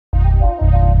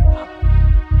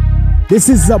This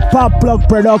is a Pop Plug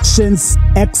Productions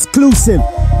exclusive.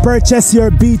 Purchase your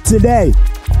beat today.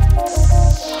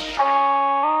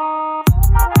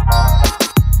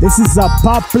 This is a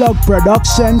Pop Plug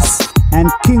Productions and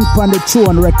King on the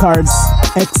Throne Records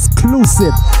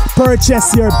exclusive.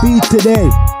 Purchase your beat today.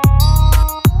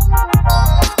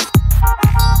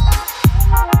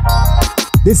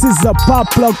 This is a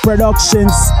Pop Plug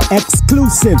Productions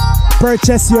exclusive.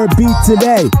 Purchase your beat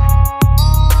today.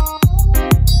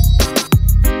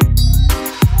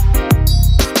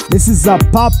 This is a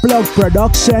Pop Plug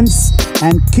Productions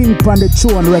and King on the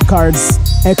Throne Records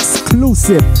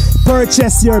exclusive.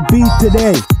 Purchase your beat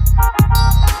today.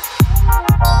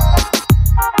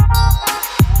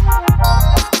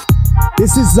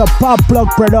 This is a Pop Plug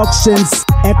Productions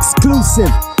exclusive.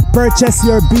 Purchase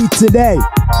your beat today.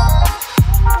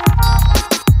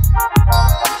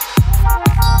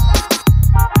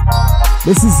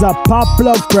 This is a Pop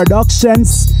Plug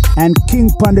Productions and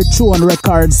King on the Throne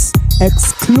Records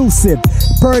exclusive.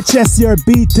 Purchase your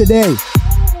beat today.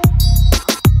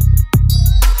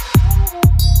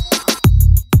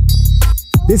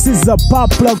 This is a Pop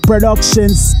Plug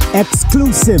Productions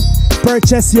exclusive.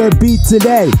 Purchase your beat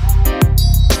today.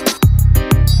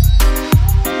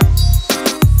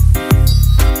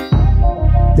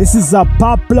 This is a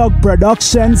Pop Plug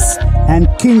Productions and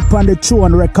King on the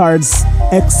Throne Records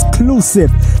exclusive.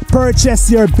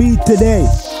 Purchase your beat today.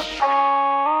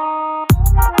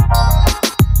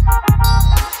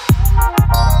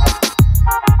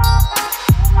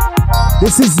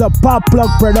 This is a Pop Plug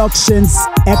Productions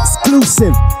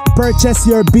exclusive. Purchase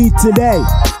your beat today.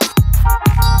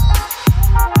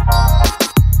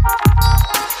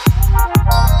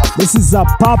 This is a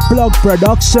Pop Plug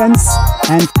Productions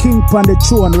and King on the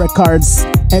Throne Records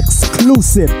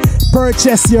exclusive.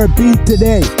 Purchase your beat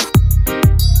today.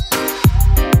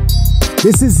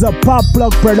 This is a Pop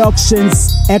Plug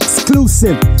Productions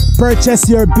exclusive. Purchase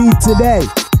your beat today.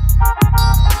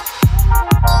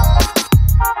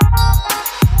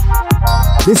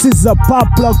 This is a Pop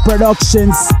Plug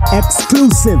Productions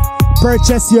exclusive.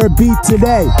 Purchase your beat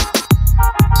today.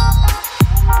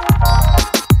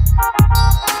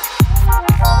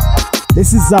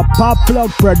 This is a Pop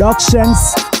Plug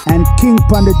Productions and King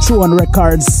on the Throne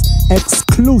Records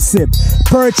exclusive.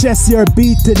 Purchase your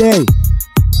beat today.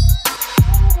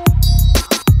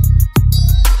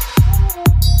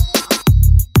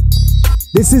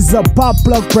 This is a Pop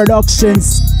Plug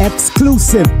Productions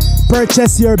exclusive.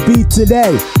 Purchase your beat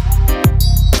today.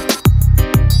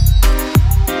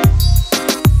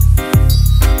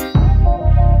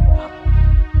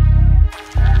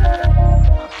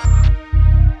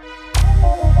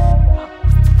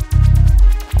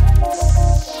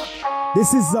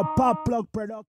 This is a Pop Plug Production.